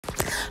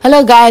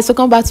Hello guys,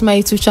 welcome back to my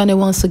YouTube channel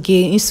once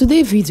again. In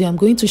today's video, I'm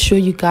going to show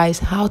you guys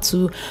how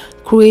to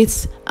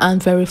create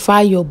and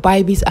verify your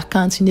Bybit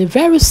account in a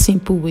very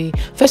simple way.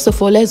 First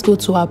of all, let's go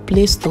to our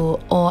Play Store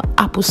or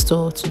Apple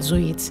Store to do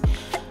it.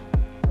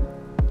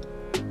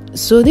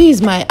 So this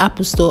is my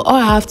Apple Store. All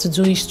I have to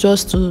do is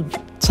just to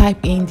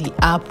type in the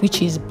app,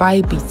 which is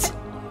Bybit.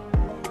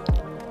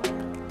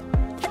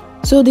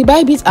 So the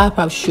Bybit app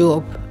will show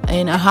up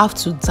and I have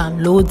to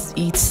download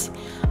it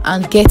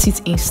and get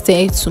it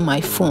installed to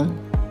my phone.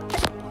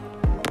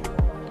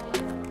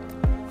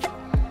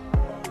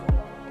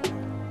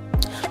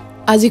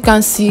 As you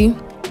can see,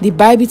 the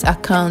Bybit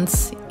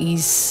account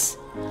is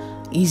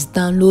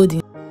downloading,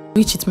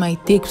 which it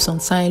might take some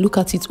time. Look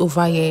at it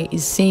over here,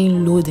 it's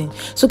saying loading.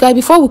 So guys,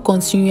 before we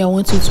continue, I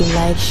want you to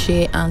like,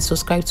 share and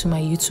subscribe to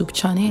my YouTube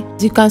channel.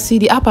 As you can see,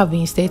 the app have been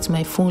installed to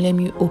my phone. Let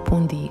me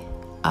open the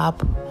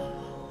app.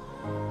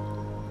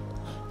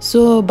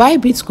 So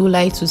Bybit would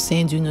like to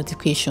send you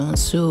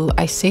notifications, so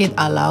I said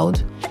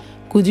aloud,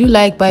 could you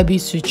like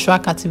Bybit to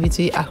track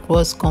activity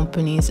across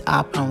companies,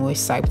 app and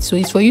website? So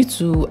it's for you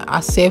to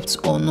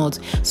accept or not.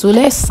 So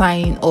let's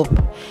sign up.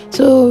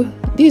 So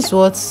this is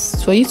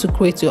what's for you to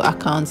create your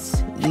account.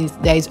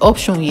 There is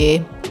option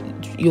here,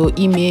 your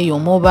email, your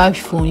mobile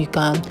phone. You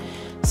can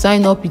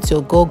sign up with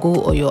your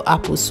Google or your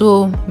Apple.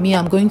 So me,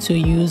 I'm going to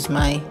use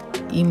my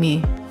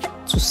email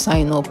to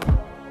sign up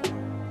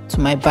to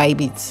my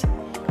Bybit.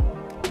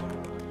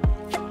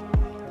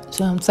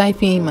 So I'm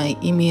typing in my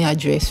email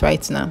address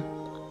right now.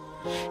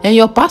 And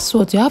your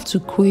password, you have to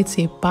create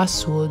a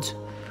password.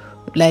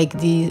 Like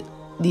the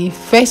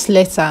first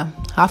letter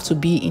have to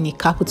be in a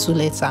capital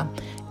letter,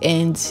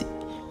 and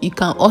you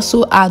can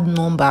also add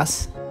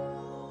numbers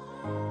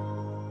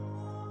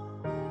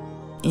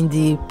in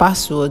the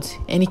password,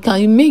 and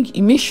you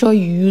make sure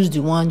you use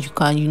the one you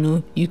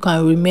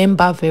can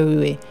remember very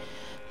well.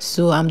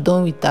 So I'm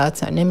done with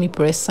that, and let me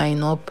press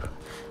sign up.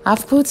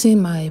 I've put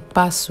in my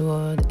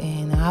password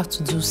and I have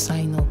to do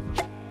sign up.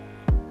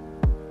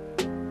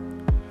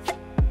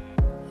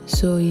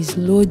 So it's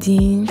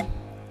loading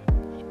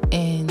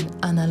and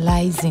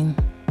analyzing.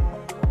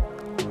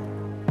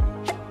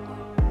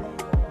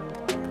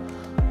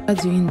 While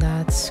doing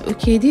that,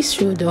 okay, this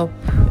showed up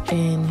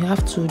and you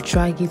have to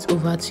drag it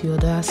over to your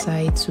other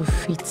side to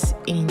fit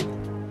in.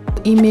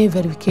 Email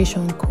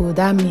verification code,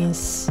 that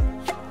means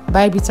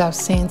Bybit have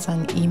sent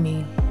an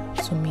email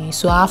to me,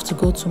 so I have to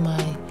go to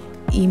my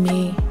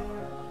email.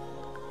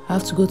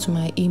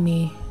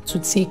 To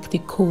take the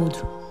code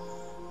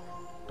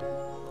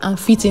and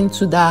fit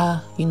into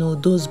that,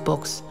 those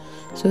box.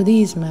 So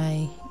this is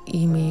my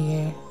email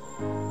here.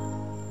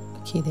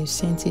 Okay, they've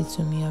sent it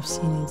to me, I've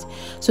seen it.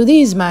 So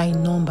this is my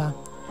number,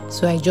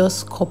 so I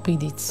just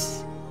copied it.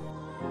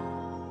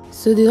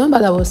 So the number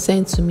that was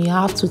sent to me,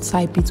 I have to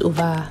type it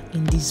over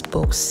in this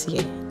box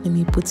here. Let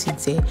me put it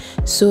there.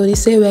 So they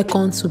say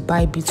welcome to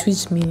Bybit,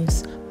 which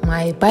means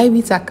my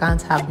Bybit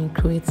account have been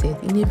created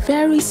in a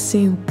very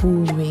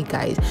simple way,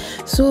 guys.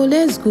 So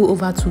let's go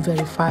over to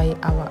verify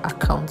our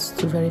account.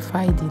 To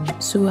verify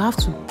so we have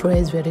to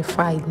press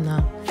verified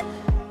now.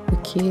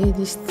 Okay,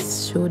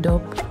 this showed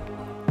up.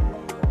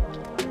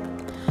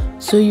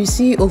 So you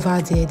see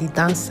over there, the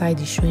down side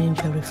is showing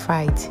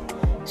verified.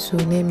 So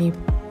let me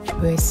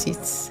press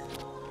it.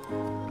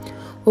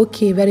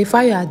 Okay,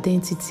 verify your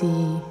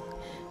identity.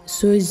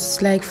 So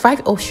it's like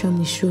 5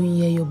 options showing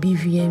here: your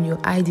BVN, your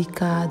ID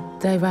card,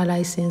 driver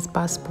license,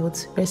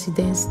 passport,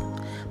 residence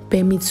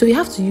permit. So you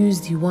have to use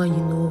the one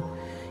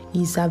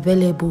is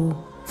available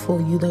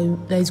for you,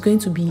 that is going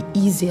to be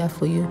easier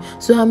for you.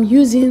 So I'm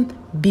using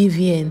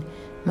BVN,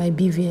 my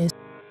BVN.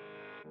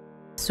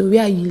 So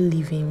where are you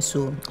living?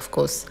 So of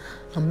course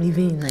I'm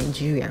living in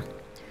Nigeria.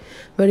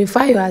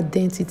 Verify your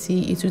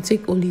identity. It will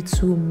take only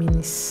 2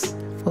 minutes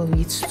for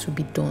it to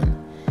be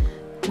done.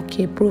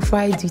 Okay,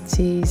 profile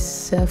details,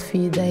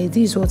 selfie.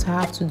 This is what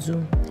I have to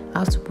do. I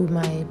have to put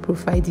my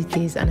profile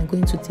details and I'm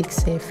going to take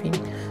selfie.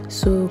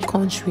 So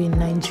country,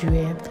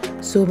 Nigeria.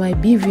 So my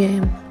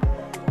BVM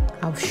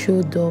have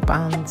showed up,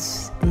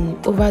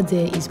 and over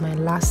there is my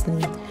last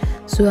name.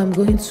 So I'm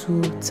going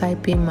to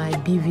type in my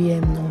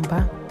BVM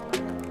number,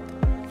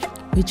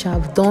 which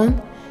I've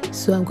done.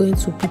 So I'm going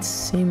to put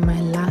in my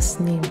last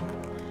name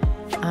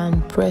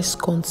and press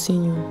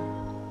continue.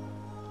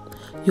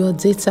 Your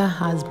data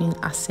has been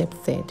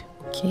accepted.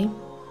 Okay,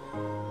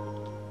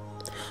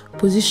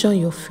 position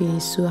your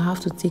face. So I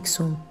have to take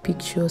some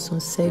pictures, some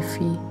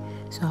selfie.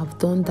 So I've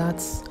done that.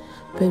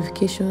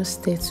 Verification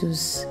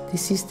status, the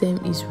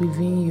system is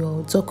reviewing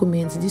your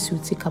documents. This will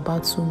take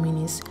about 2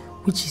 minutes,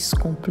 which is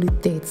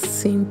completed.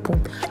 Simple.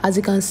 As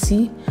you can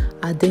see,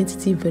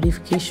 identity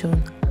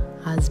verification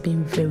has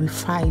been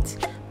verified.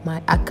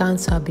 My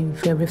accounts have been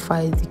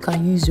verified. You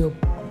can use your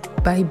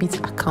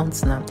Bybit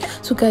account now.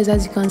 So guys,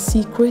 as you can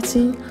see,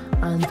 creating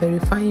and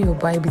verifying your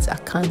Bybit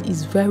account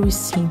is very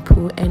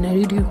simple, and I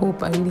really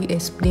hope I really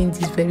explained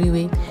this very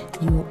well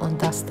you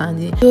understand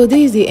it. So this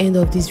is the end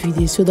of this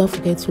video, so don't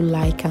forget to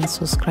like and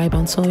subscribe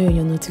and turn on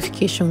your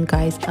notification,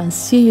 guys, and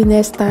see you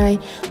next time.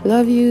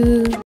 Love you.